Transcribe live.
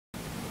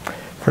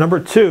For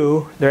number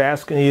 2, they're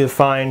asking you to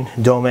find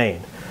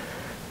domain.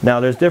 Now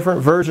there's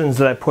different versions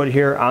that I put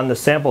here on the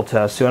sample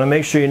test. So you want to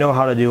make sure you know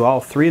how to do all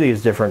 3 of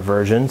these different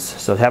versions.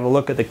 So have a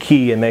look at the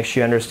key and make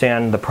sure you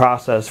understand the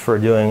process for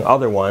doing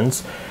other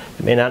ones.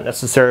 It may not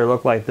necessarily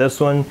look like this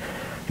one.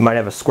 You might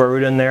have a square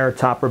root in there,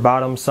 top or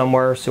bottom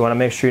somewhere, so you want to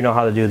make sure you know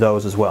how to do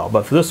those as well.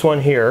 But for this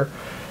one here,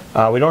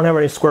 we don't have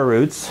any square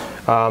roots,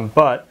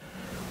 but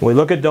when we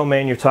look at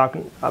domain, you're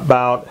talking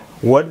about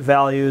what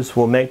values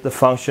will make the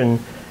function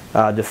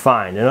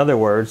defined. In other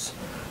words,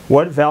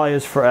 what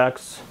values for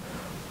x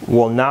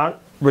will not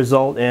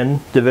result in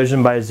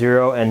division by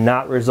 0 and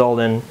not result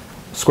in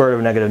square root of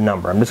a negative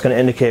number. I'm just going to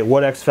indicate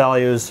what x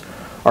values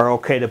are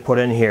okay to put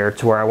in here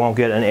to where I won't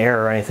get an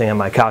error or anything in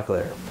my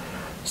calculator.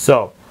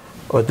 So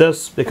with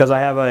this, because I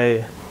have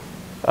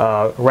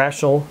a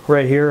rational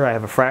right here, I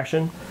have a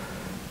fraction,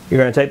 you're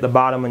going to take the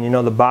bottom, and you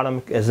know the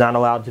bottom is not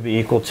allowed to be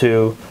equal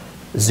to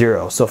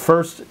 0. So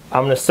first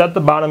I'm going to set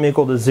the bottom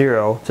equal to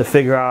 0 to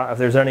figure out if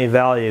there's any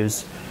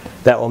values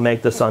that will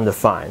make this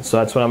undefined. So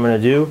that's what I'm going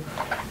to do.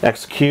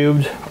 X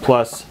cubed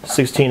plus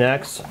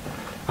 16x.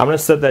 I'm going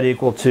to set that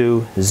equal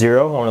to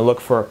 0. I want to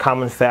look for a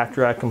common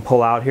factor I can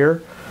pull out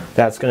here.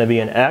 That's going to be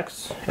an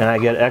x, and I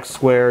get x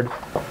squared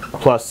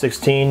plus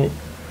 16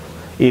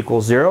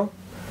 equals 0.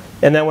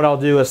 And then what I'll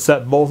do is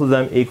set both of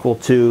them equal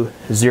to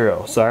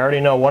 0. So I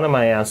already know one of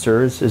my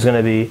answers is going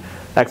to be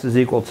x is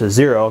equal to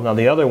 0. Now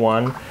the other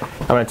one,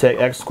 I'm going to take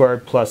x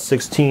squared plus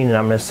 16 and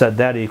I'm going to set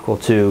that equal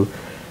to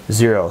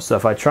 0. So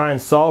if I try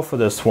and solve for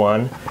this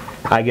one,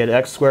 I get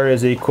x squared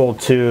is equal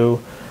to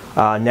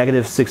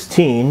negative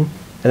 16, and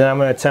then I'm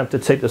going to attempt to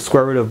take the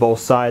square root of both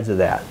sides of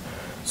that.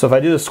 So if I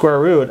do the square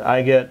root,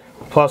 I get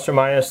plus or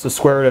minus the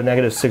square root of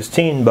negative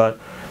 16, but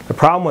the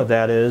problem with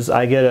that is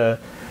I get an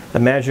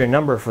imaginary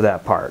number for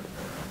that part.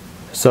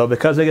 So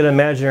because I get an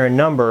imaginary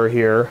number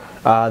here,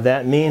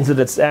 that means that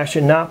it's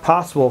actually not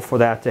possible for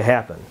that to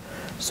happen.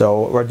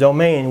 So our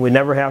domain, we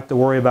never have to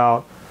worry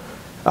about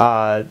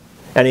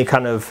any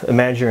kind of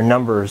imaginary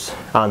numbers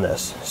on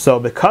this. So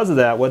because of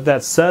that, what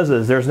that says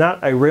is there's not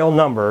a real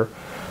number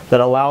that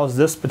allows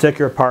this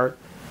particular part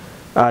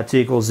to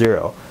equal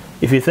 0.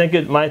 If you think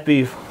it might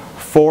be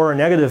 4 or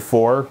negative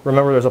 4,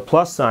 remember there's a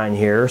plus sign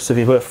here, so if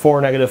you put 4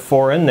 or negative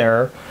 4 in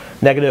there,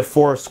 negative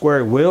 4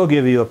 squared will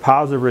give you a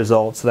positive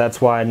result, so that's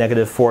why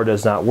negative 4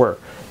 does not work.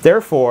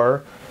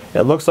 Therefore,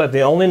 it looks like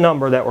the only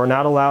number that we're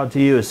not allowed to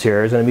use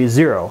here is going to be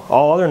 0.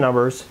 All other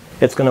numbers,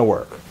 it's going to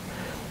work.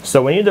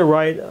 So we need to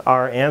write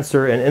our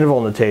answer in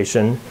interval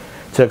notation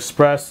to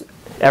express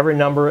every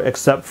number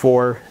except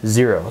for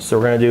 0. So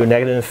we're going to do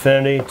negative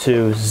infinity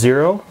to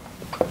 0,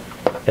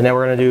 and then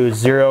we're going to do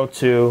 0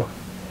 to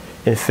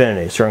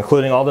infinity. So we're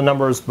including all the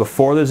numbers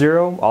before the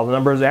 0, all the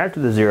numbers after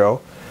the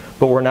 0,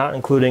 but we're not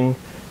including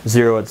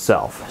 0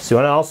 itself. So you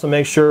want to also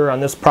make sure on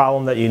this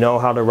problem that you know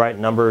how to write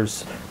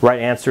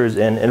answers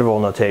in interval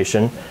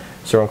notation.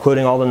 So we're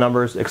including all the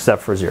numbers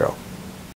except for 0.